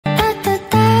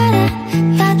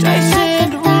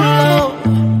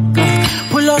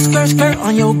skirt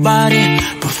on your body,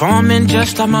 performing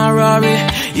just like my Rari.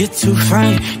 You're too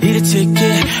fine, need a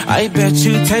ticket. I bet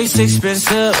you taste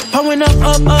expensive. Pouring up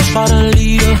about a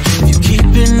liter. If you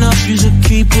keeping up, you should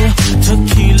keep it.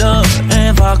 Tequila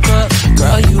and vodka,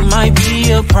 girl, you might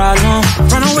be a problem.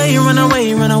 Run away, run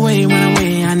away, run away, run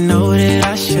away. I know that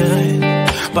I should,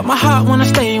 but my heart wanna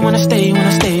stay, wanna stay,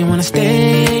 wanna stay, wanna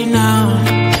stay now.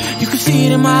 You can see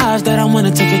it in my eyes that I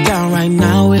wanna take it down right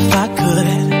now if I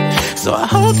could. So I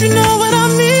hope you know what I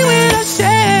mean when I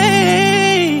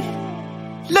say,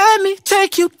 let me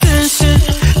take you dancing.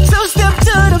 Two-step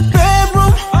to the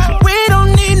bedroom. We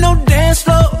don't need no dance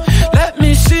floor. Let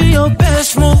me see your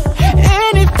best move.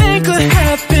 Anything could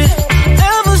happen.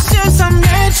 Ever since I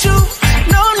met you,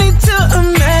 no need to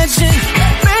imagine.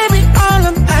 Baby, all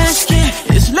I'm asking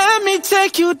is let me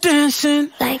take you dancing.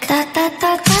 Like da da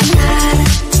da da da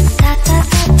da da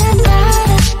da da da.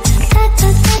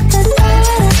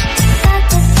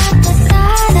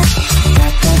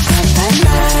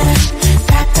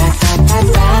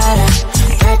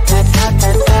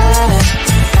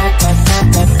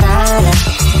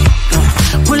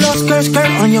 Pull up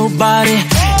skirt on your body.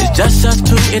 It's just us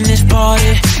two in this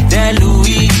party. That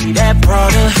Louis, that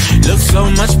Prada looks so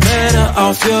much better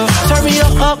off you. Turn me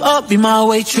up, be my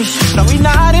waitress. No, we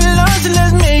not in love, so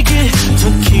let's make it.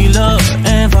 Tequila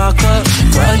and vodka,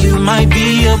 girl, you might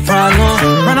be a problem.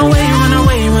 Run away, run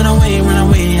away, run away, run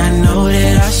away. I know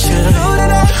that I should,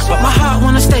 but my heart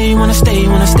wanna stay, wanna stay,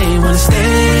 wanna stay, wanna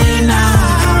stay now.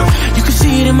 You can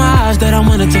see it in my eyes that I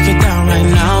wanna take it down right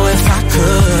now if I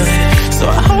could. So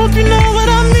I hope you know what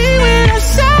I mean when I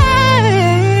say,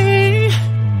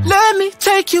 let me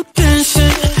take you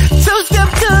dancing. Two-step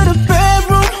to the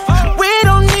bedroom. We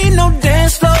don't need no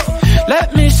dance floor.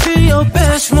 Let me see your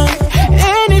best move.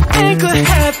 Anything could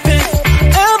happen.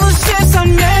 Ever since I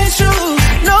met you,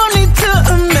 no need to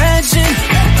imagine.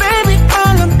 Baby,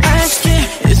 all I'm asking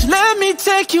is let me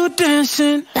take you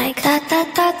dancing. Like da da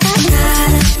da da da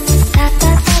da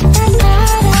da da da.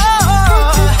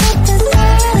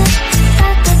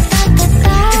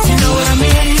 If you know what I mean.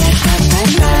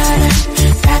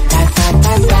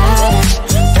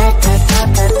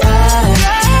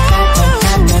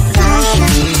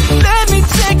 Let me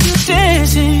take you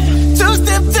dancing.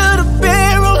 Two-step to the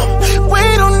bedroom. We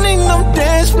don't need no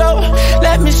dance floor.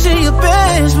 Let me see your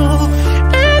best move.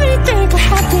 Anything could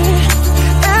happen.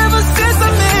 Ever since I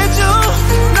met you,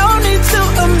 no need to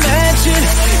imagine.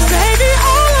 Baby,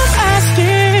 all I'm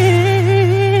asking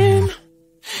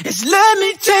is let me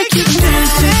take you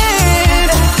dancing.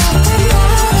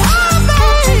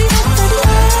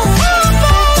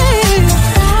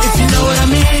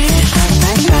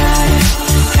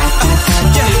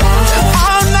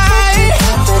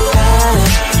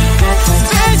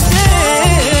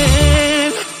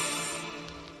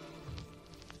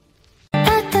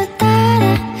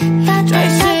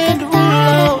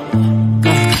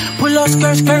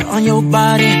 Skirt on your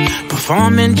body,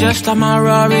 performing just like my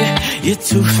Rari. You're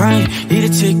too fine, need a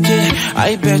ticket.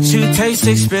 I bet you taste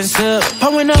expensive.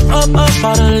 Pouring up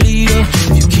about a liter.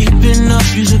 If you keeping up,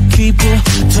 you should keep it.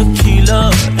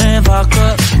 Tequila and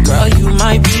vodka, girl, you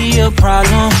might be a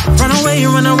problem. Run away,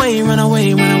 run away, run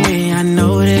away, run away. I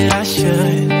know that I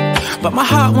should, but my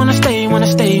heart wanna stay, wanna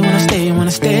stay, wanna stay,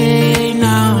 wanna stay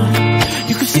now.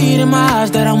 You can see it in my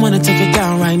eyes that I wanna take it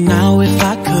down right now if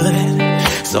I could.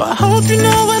 So I hope you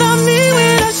know what I mean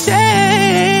when I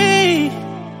say,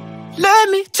 let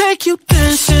me take you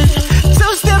dancing.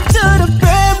 Two-step to the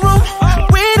bedroom.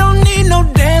 We don't need no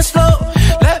dance floor.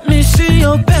 Let me see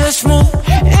your best move.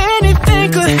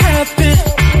 Anything could happen.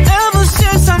 Ever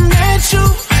since I met you,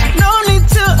 no need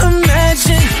to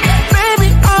imagine. Baby,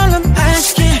 all I'm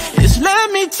asking is let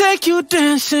me take you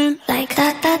dancing. Like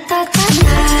da da da da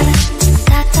da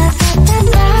da da da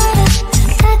da.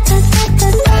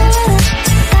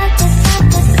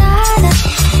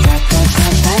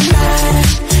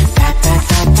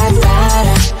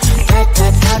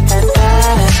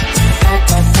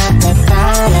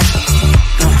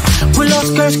 Pull up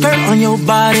skirt on your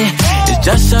body. It's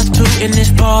just us two in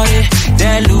this party.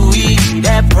 That Louis,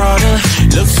 that Prada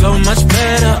looks so much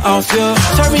better off you.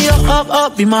 Turn me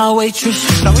up, be my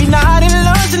waitress. No, we not in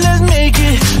love, so let's make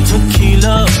it.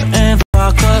 Tequila and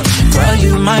vodka, girl,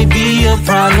 you might be a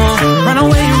problem. Run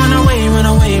away, run away, run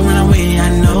away, run away. I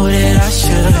know that I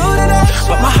should,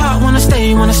 but my heart wanna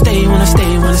stay, wanna stay, wanna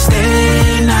stay, wanna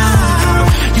stay now.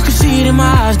 You can see it in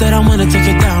my eyes that I wanna take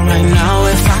it down right now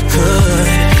if I could.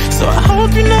 So I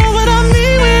hope you know what I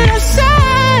mean when I say,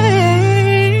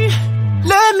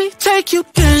 let me take you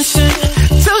dancing.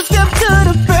 Two-step to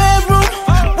the bedroom.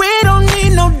 We don't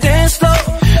need no dance floor.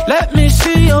 Let me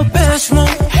see your best move.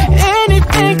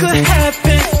 Anything could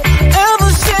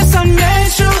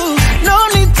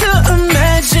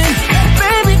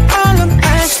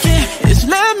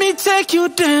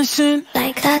dancing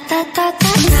like da da da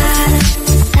da da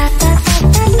da da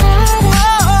da da.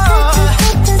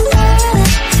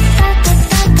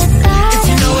 If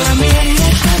you know what I mean.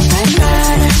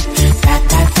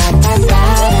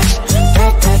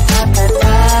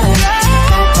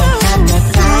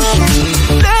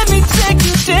 Let me take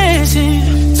you dancing.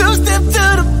 Two-step to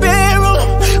the bedroom.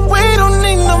 We don't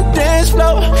need no dance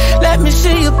floor. Let me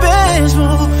see your best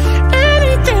move.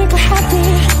 Anything could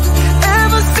happen.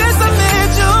 Ever since I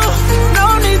met you, no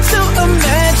need to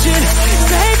imagine.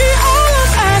 Baby, all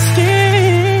I'm asking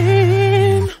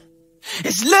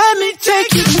is let me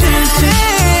take you dancing.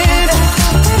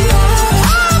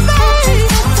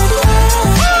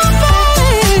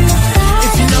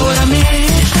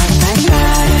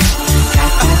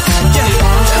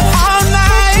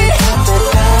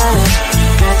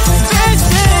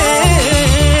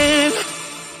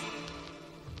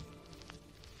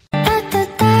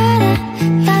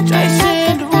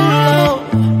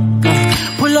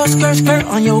 Skirt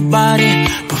on your body,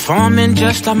 performing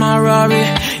just like my Rari.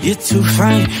 You're too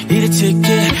fine, need a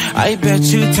ticket. I bet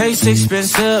you taste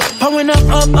expensive. Pouring up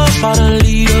out a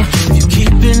liter. If you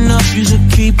keeping up, you should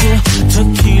keep it.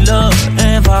 Tequila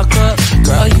and vodka,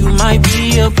 girl, you might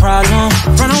be a problem.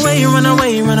 Run away, run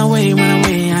away, run away, run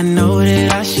away. I know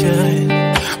that I should,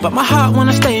 but my heart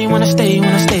wanna stay, wanna stay,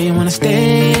 wanna stay, wanna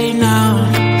stay now.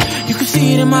 You can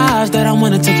see it in my eyes that I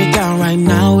wanna take it down right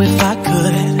now if I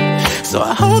could. So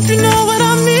I hope you know what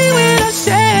I mean when I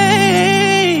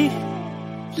say,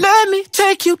 let me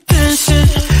take you dancing.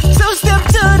 Two-step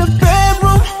to the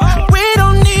bedroom. We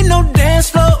don't need no dance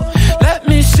floor. Let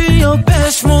me see your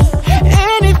best move.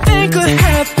 Anything could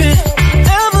happen.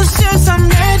 Ever since I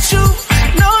met you,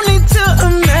 no need to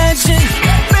imagine.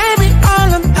 Baby, all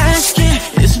I'm asking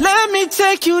is let me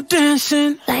take you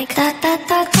dancing like da da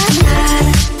da da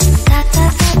da da da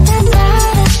da da.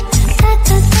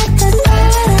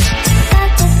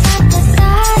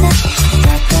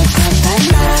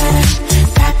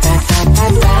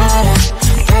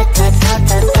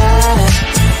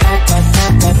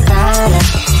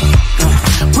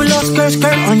 Pull up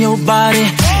skirt on your body.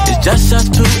 It's just us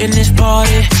two in this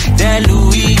party. That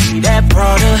Louis, that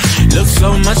Prada looks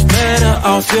so much better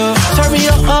off you. Turn me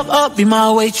up, be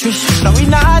my waitress. No, we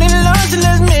not in love, so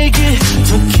let's make it.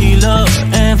 Tequila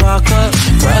and vodka,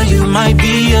 girl, you might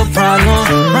be a problem.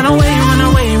 Run away, run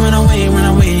away, run away, run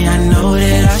away. I know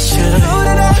that I should,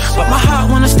 but my heart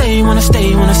wanna stay, wanna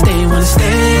stay, wanna stay, wanna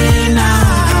stay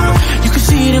now. You can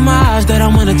see it in my eyes that I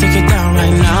wanna take it down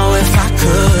right now if I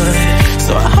could.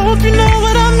 So I hope you know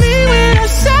what I mean when I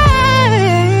say,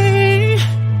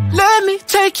 let me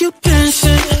take you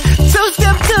dancing.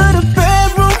 Two-step to the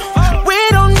bedroom. We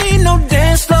don't need no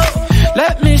dance floor.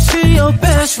 Let me see your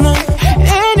best move.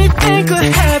 Anything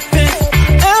could happen.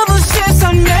 Ever since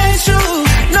I met you,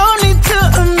 no need to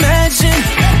imagine.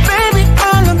 Baby,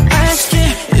 all I'm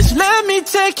asking is let me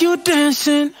take you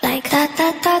dancing like da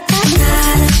da da da da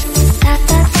da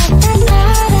da da da.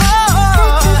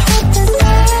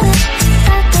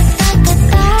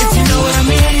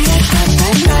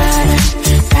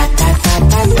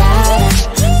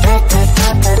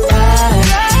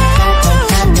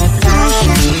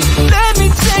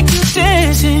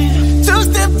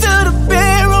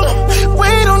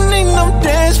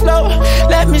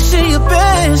 Let me see your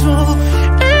best move.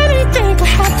 Anything could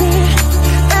happen.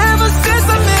 Ever since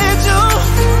I met you,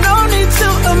 no need to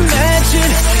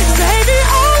imagine. Baby,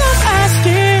 all I'm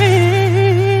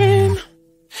asking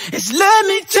is let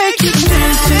me take you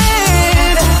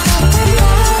dancing.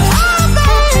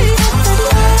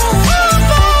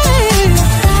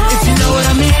 If you know what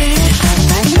I mean.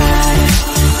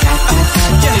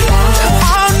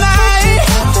 All night.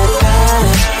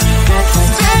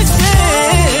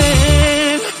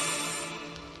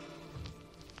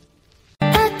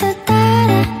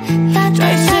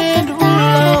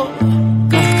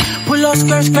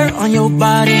 Skirt on your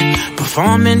body,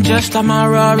 performing just like my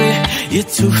Rari. You're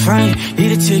too fine,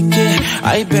 need a ticket.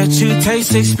 I bet you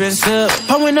taste expensive.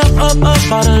 Pouring up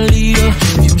out a liter.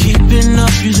 If you keeping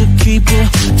up, you should keep it.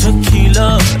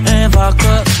 Tequila and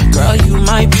vodka, girl, you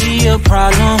might be a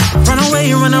problem. Run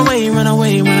away, run away, run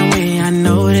away, run away. I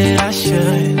know that I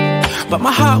should, but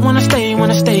my heart wanna stay,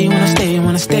 wanna stay, wanna stay,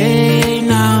 wanna stay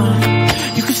now.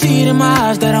 You can see it in my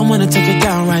eyes that I wanna take it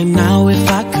down right now if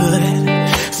I could.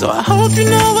 So I hope you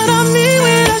know what I mean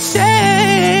when I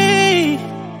say,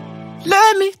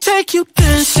 let me take you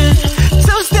dancing.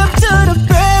 Two-step to the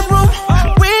bedroom.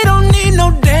 We don't need no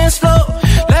dance floor.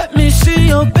 Let me see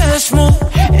your best move.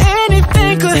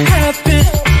 Anything could happen.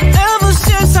 Ever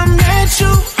since I met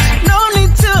you, no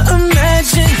need to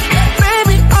imagine.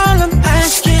 Baby, all I'm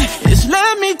asking is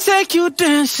let me take you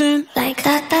dancing dancing like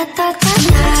da da da da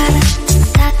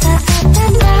da da da da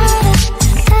da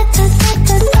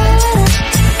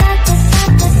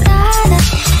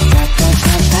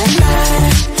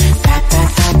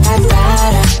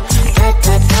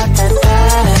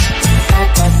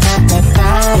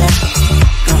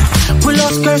Pull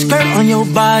up skirt, skirt on your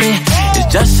body. It's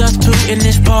just us two in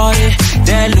this party.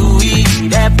 That Louis,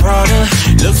 that Prada,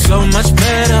 looks so much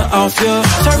better off you.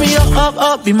 Turn me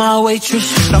up, be my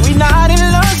waitress. No, we not in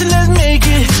love, so let's make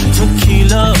it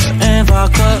tequila and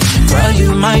vodka. Girl,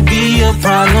 you might be a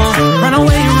problem. Run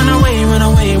away, run away, run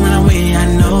away, run away. I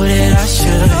know that I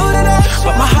should,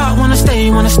 but my heart wanna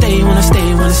stay, wanna stay, wanna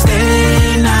stay, wanna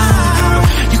stay now.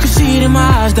 You can see it in my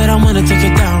eyes that I wanna take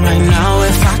it down right now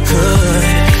if I could.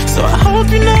 So I hope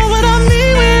you know what I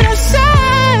mean when I say,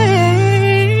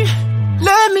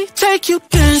 let me take you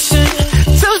dancing.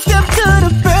 Two-step to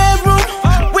the bedroom.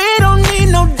 We don't need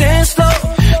no dance floor.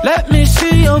 Let me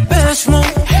see your best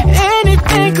move.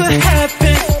 Anything could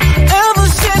happen. Ever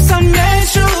since I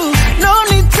met you, no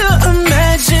need to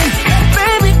imagine.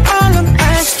 Baby, all I'm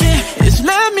asking is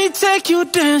let me take you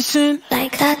dancing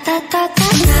like da da da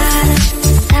da da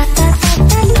da da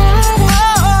da da.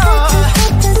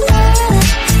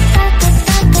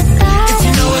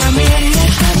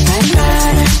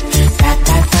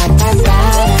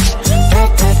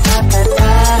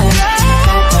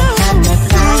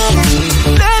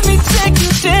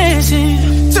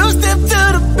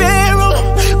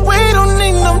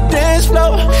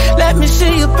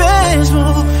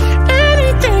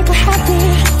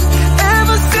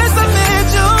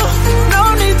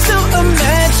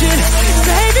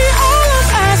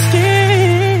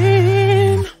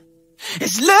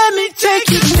 Let me take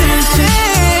you dancing.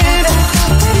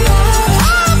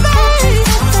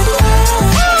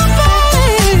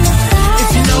 If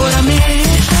you know what I mean.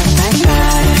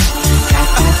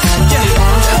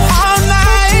 All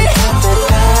night.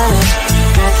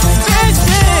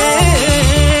 Dancing.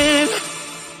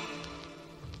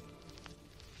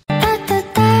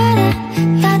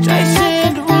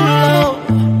 Derulo.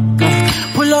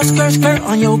 Pull up skirt, skirt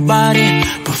on your body.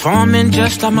 Performin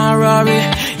just like my Rari.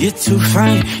 You're too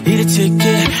fine, need a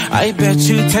ticket. I bet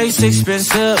you taste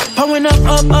expensive. Pouring up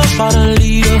about a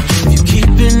liter. If you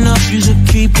keeping up, you should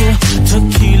keep it.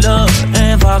 Tequila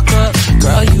and vodka.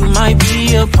 Girl, you might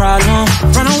be a problem.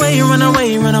 Run away, run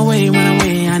away, run away, run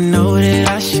away. I know that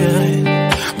I should,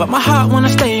 but my heart wanna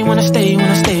stay, wanna stay,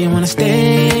 wanna stay, wanna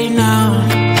stay now.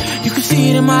 You can see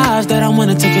it in my eyes that I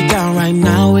wanna take it down right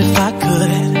now if I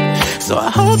could. So I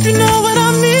hope you know what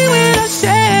I mean when I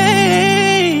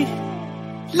say,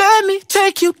 let me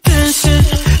take you dancing.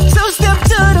 Two-step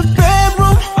to the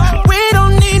bedroom. We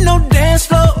don't need no dance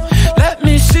floor. Let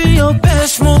me see your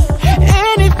best move.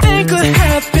 Anything could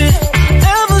happen.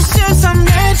 Ever since I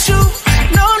met you,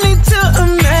 no need to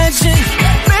imagine.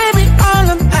 Baby, all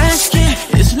I'm asking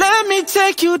is let me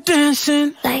take you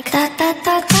dancing like da da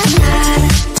da da da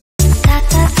da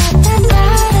da da da.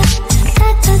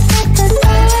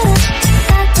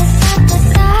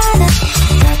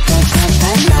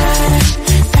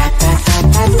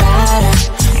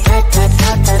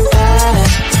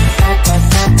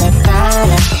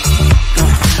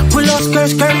 Pull up skirt,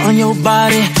 skirt on your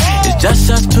body. It's just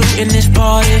us two in this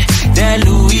party. That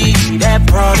Louis, that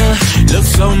Prada,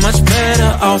 looks so much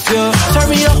better off you. Turn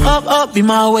me up, be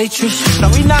my waitress. No,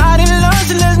 we not in love,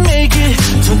 so let's make it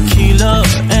tequila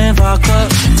and vodka.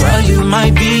 Girl, you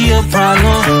might be a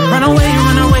problem. Run away,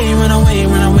 run away, run away,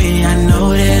 run away. I know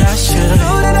that I should,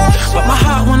 but my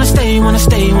heart wanna stay, wanna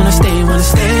stay, wanna stay, wanna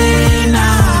stay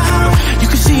now. You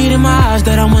can see it in my eyes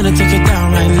that I wanna take it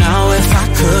down right now if I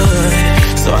could.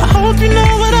 So I hope you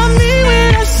know what I mean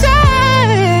when I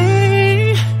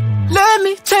say, let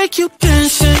me take you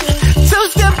dancing.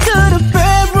 Two-step to the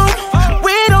bedroom.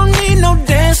 We don't need no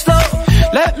dance floor.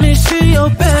 Let me see your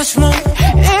best move.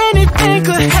 Anything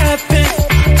could happen.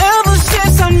 Ever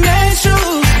since I met you,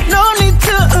 no need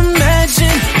to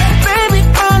imagine. Baby,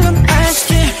 all I'm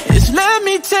asking is let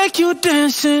me take you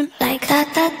dancing like da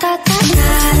da da da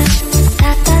da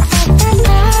da da da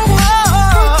da.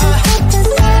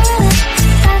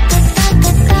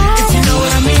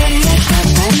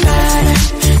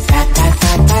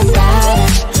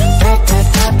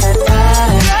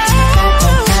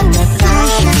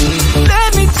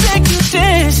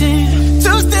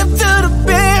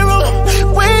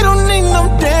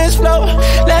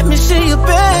 Let me see your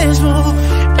best move.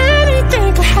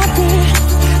 Anything could happen.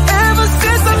 Ever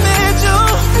since I met you,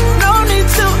 no need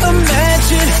to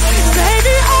imagine.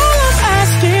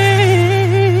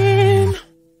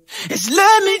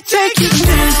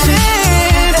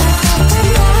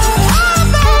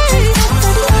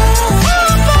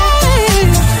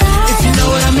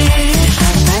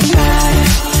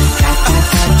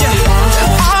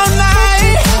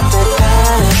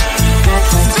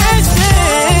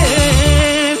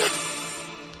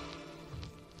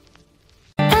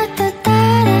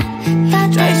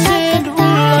 dancin,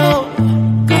 Derulo.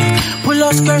 Pull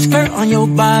up skirt, skirt on your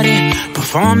body.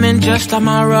 Performing just like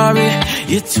my Rari.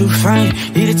 You're too fine,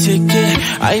 need a ticket.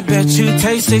 I bet you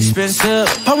taste expensive.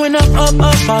 Pouring up,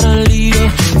 about a liter.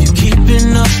 If you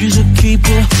keeping up, you should keep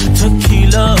it.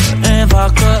 Tequila and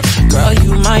vodka. Girl,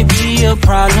 you might be a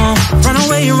problem. Run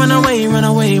away, run away, run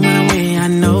away, run away. I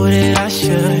know that I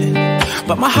should,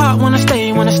 but my heart wanna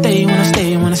stay, wanna stay, wanna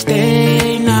stay, wanna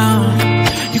stay now.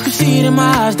 You can see it in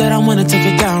my eyes that I wanna take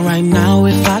it down right now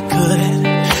if I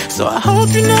could. So I hope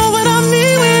you know what I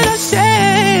mean when I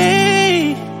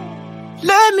say,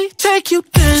 let me take you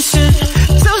dancing.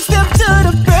 Two-step to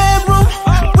the bedroom.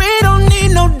 We don't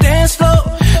need no dance floor.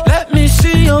 Let me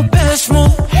see your best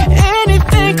move.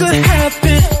 Anything could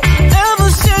happen. Ever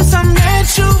since I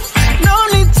met you, no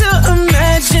need to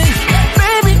imagine.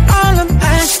 Baby, all I'm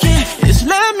asking is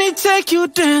let me take you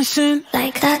dancing.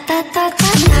 Like da da da da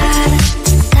da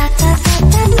da da da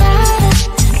da da.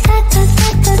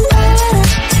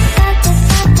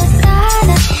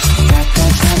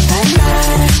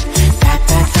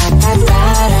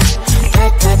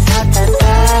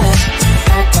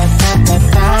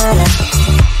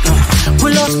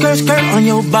 Pull up skirt, skirt on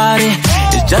your body.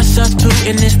 It's just us two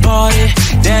in this party.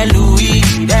 That Louis,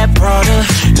 that Prada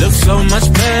looks so much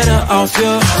better off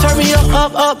you. Turn me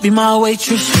up, be my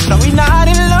waitress. No, we not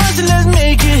in love, so let's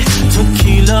make it.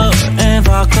 Tequila and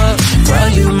vodka. Girl,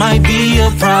 you might be a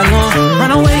problem.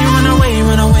 Run away, run away,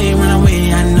 run away, run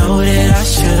away. I know that I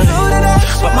should,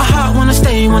 but my heart wanna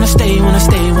stay, wanna stay, wanna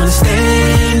stay, wanna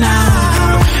stay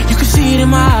now. You can see it in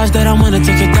my eyes that I wanna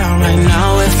take it down right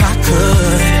now if I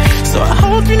could. So I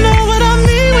hope you know what I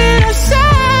mean when I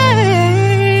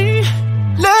say,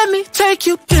 let me take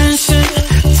you dancing.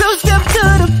 Two-step to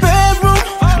the bedroom.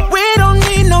 We don't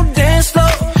need no dance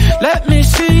floor. Let me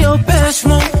see your best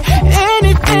move.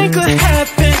 Anything could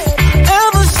happen.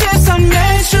 Ever since I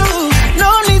met you,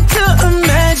 no need to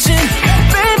imagine.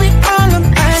 Baby, all I'm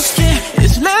asking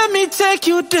is let me take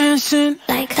you dancing.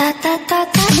 Like da da da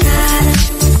da da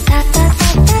da da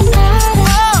da da.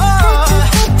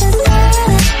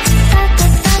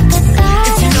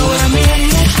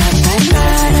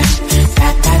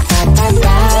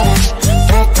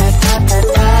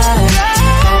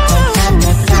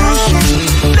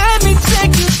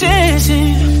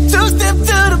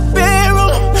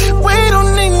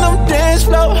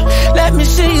 Let me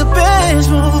see your best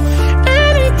move.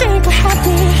 Anything could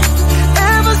happen.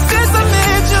 Ever since I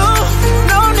met you,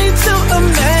 no need to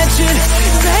imagine.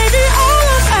 Baby, all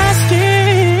I'm asking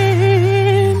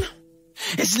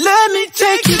is let me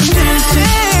take you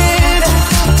dancing.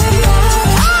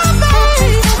 Oh,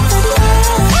 babe.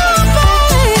 Oh,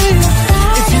 babe.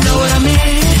 If you know what I mean.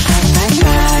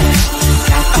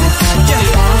 Yeah.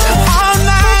 All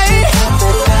night.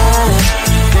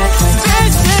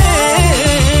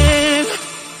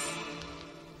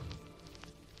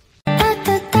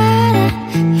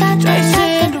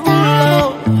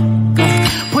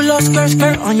 Skirt,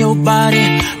 skirt on your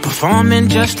body. Performing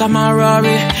just like my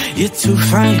Rari. You're too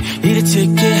fine, need a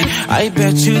ticket. I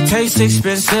bet you taste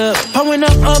expensive. Pouring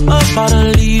up, about a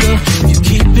liter. If you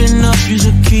keeping up, you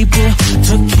should keep it.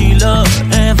 Tequila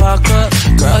and vodka.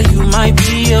 Girl, you might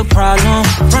be a problem.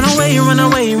 Run away, run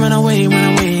away, run away, run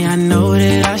away. I know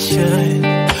that I should,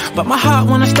 but my heart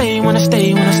wanna stay, wanna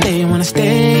stay, wanna stay, wanna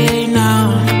stay now.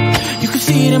 You can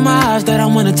see it in my eyes that I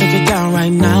wanna take it down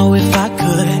right now if I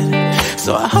could.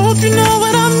 So I hope you know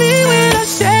what I mean when I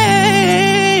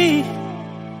say,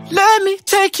 let me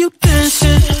take you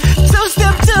dancing.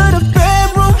 Two-step to the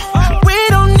bedroom. We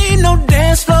don't need no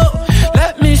dance floor.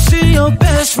 Let me see your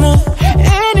best move.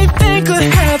 Anything could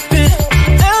happen.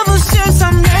 Ever since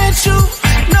I met you,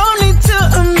 no need to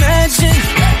imagine.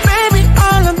 Baby,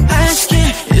 all I'm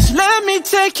asking is let me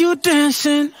take you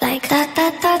dancing. Like da da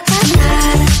da da da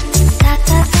da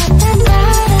da da da da.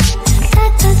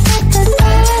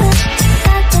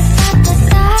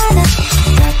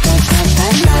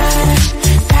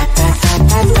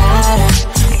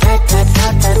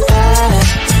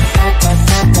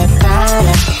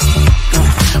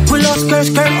 Pull up skirt,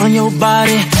 skirt on your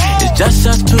body. It's just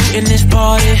us two in this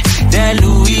party. That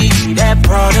Louis, that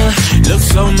Prada looks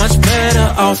so much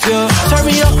better off you. Turn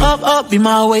me up, be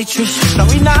my waitress. No,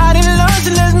 we not in love,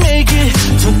 so let's make it.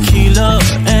 Tequila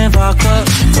and vodka.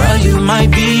 Girl, you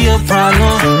might be a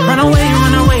problem. Run away,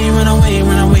 run away, run away,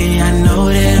 run away. I know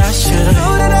that I should,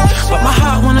 but my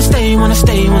heart wanna stay, wanna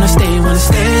stay, wanna stay, wanna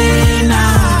stay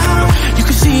now. You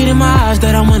can see it in my eyes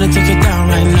that I wanna take it down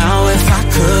right now if I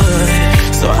could.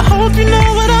 So I hope you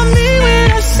know what I mean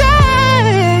when I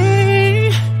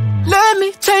say, let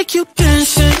me take you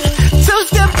dancing.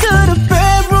 Two-step to the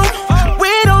bedroom.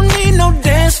 We don't need no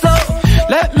dance floor.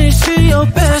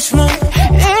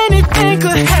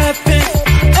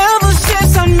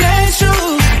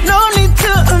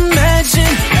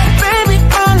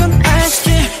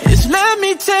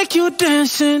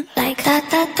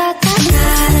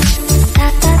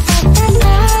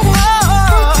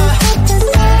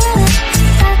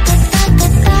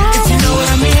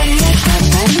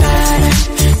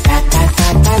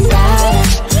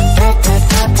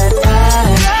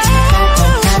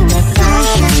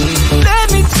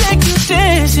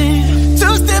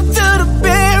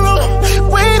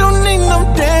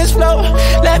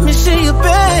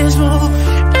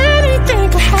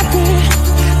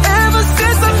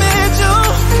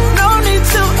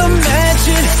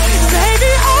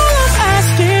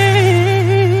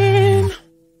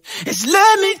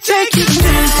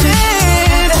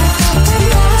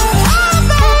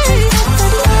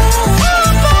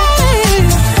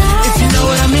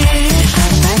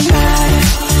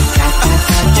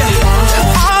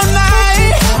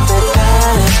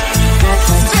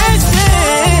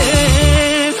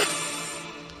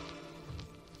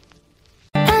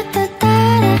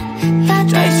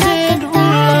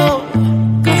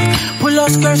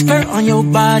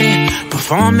 body,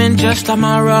 performing just like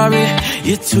my Rari.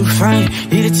 You're too fine,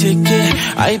 need a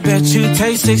ticket. I bet you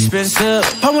taste expensive.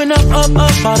 Pouring up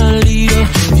about a liter.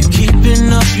 If you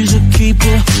keeping up, you should keep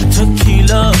it.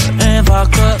 Tequila and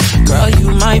vodka, girl, you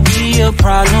might be a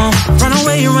problem. Run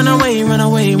away, run away, run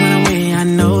away, run away. I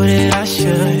know that I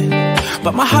should,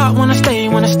 but my heart wanna stay,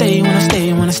 wanna stay, wanna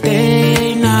stay, wanna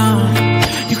stay now.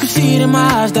 You can see it in my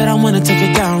eyes that I wanna take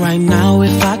it down right now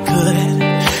if I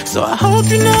could. So I hope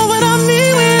you know what I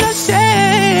mean when I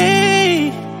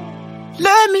say,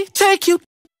 let me take you.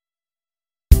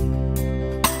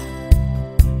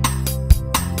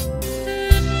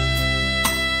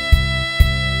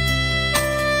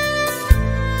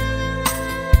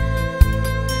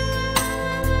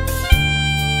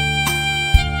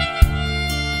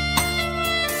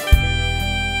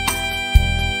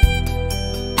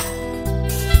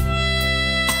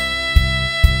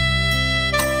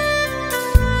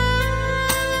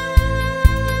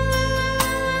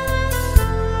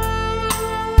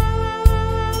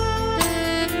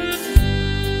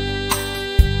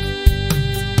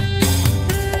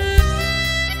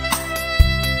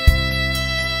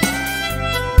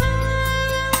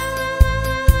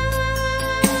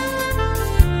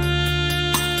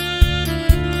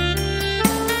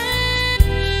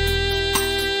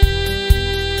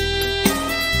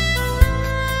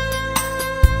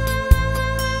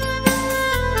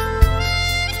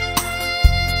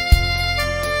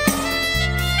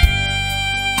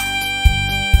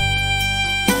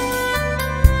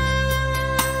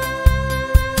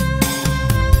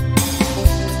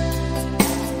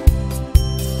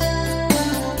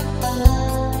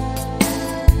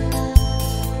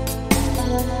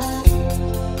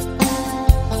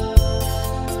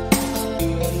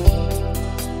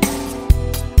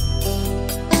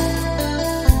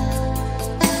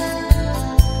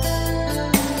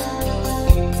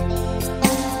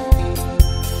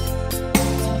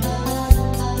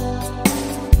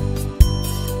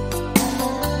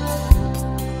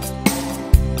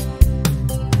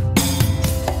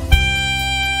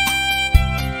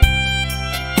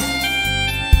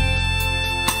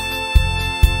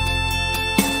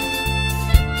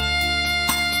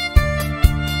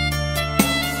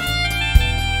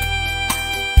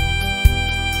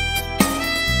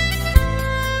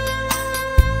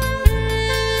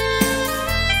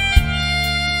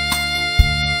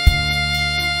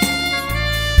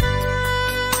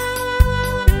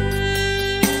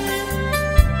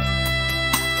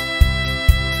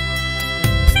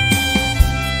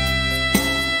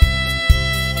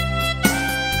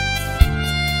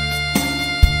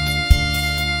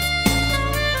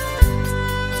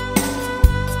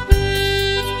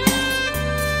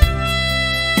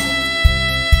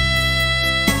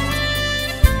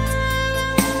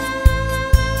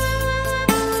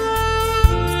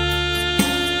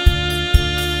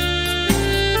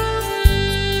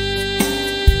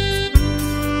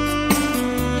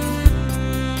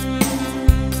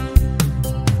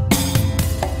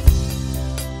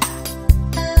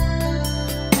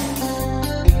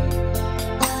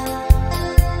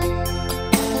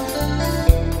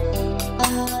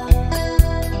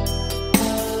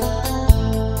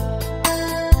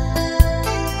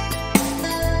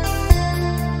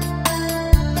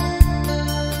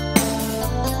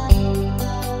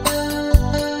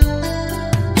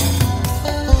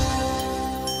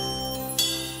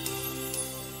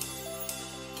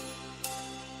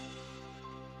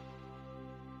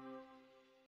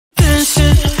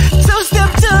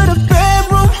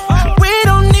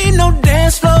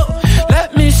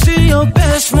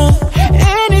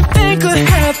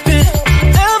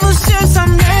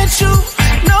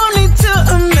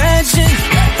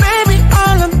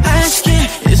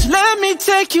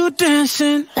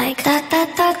 dancing like da da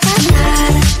da da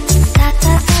da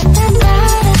da da da da.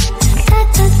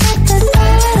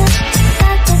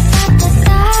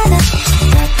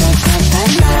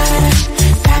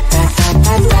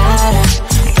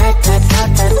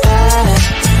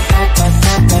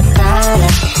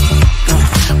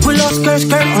 Pull up skirt,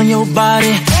 skirt on your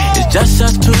body. It's just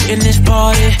us two in this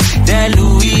party. That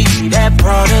Louis, that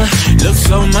Prada looks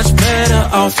so much better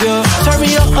off you. Turn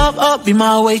me up, be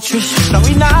my waitress. No,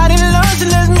 we not in love, so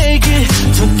let's make it.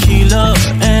 Tequila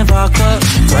and vodka,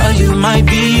 girl, you might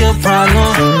be a problem.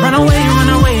 Run away, run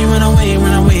away, run away,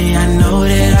 run away. I know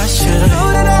that I should,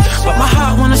 but my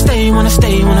heart wanna stay, wanna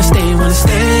stay, wanna stay, wanna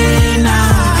stay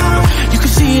now. You can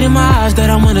see it in my eyes that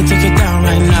I wanna take it down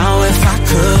right now if I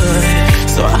could.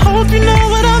 So I hope you know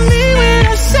what I mean when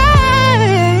I say,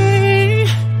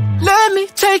 let me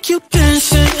take you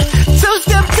dancing.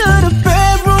 Two-step to the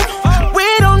bedroom. We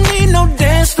don't need no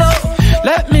dance floor.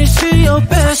 Let me see your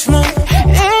best move.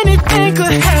 Anything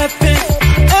could happen.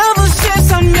 Ever since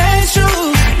I met you,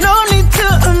 no need to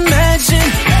imagine.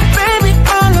 Baby,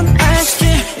 all I'm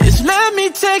asking is let me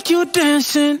take you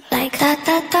dancing. Like da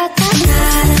da da da da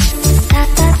da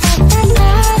da da da.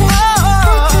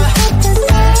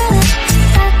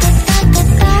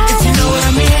 If you know what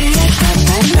I mean.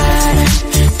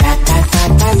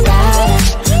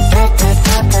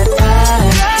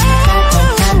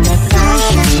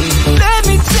 Let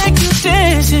me take you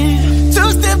dancing.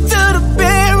 Two-step to the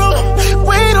bedroom.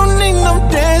 We don't need no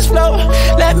dance floor.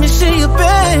 Let me see your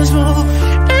best move.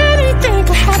 Anything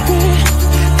could happen.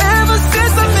 Ever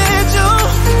since I met you,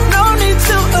 no need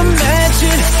to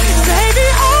imagine. Baby,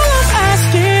 all I'm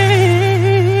asking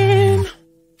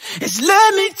is let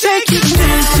me take you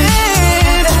dancing.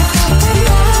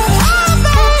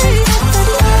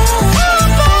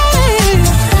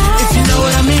 If you know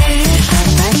what I mean.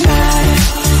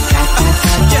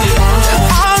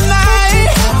 All night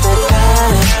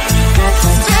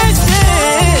dancing.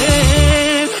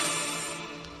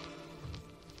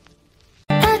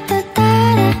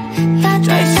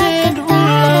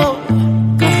 Derulo.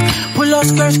 Pull up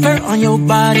skirt, skirt on your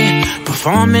body.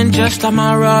 Performing just like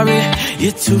my Rari.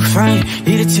 You're too fine,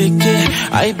 need a ticket.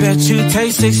 I bet you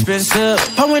taste expensive.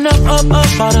 Pouring up, up,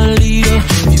 up, out a leader.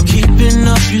 If you keeping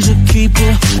up, you should keep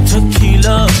it.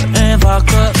 Tequila and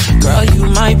vodka. Girl, you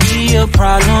might be a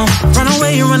problem. Run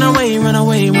away, run away, run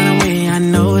away, run away. I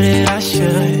know that I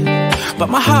should, but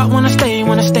my heart wanna stay,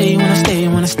 wanna stay, wanna stay,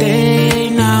 wanna stay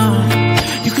now.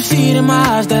 You can see it in my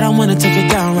eyes that I wanna take it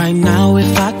down right now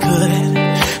if I could.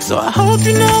 So I hope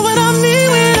you know what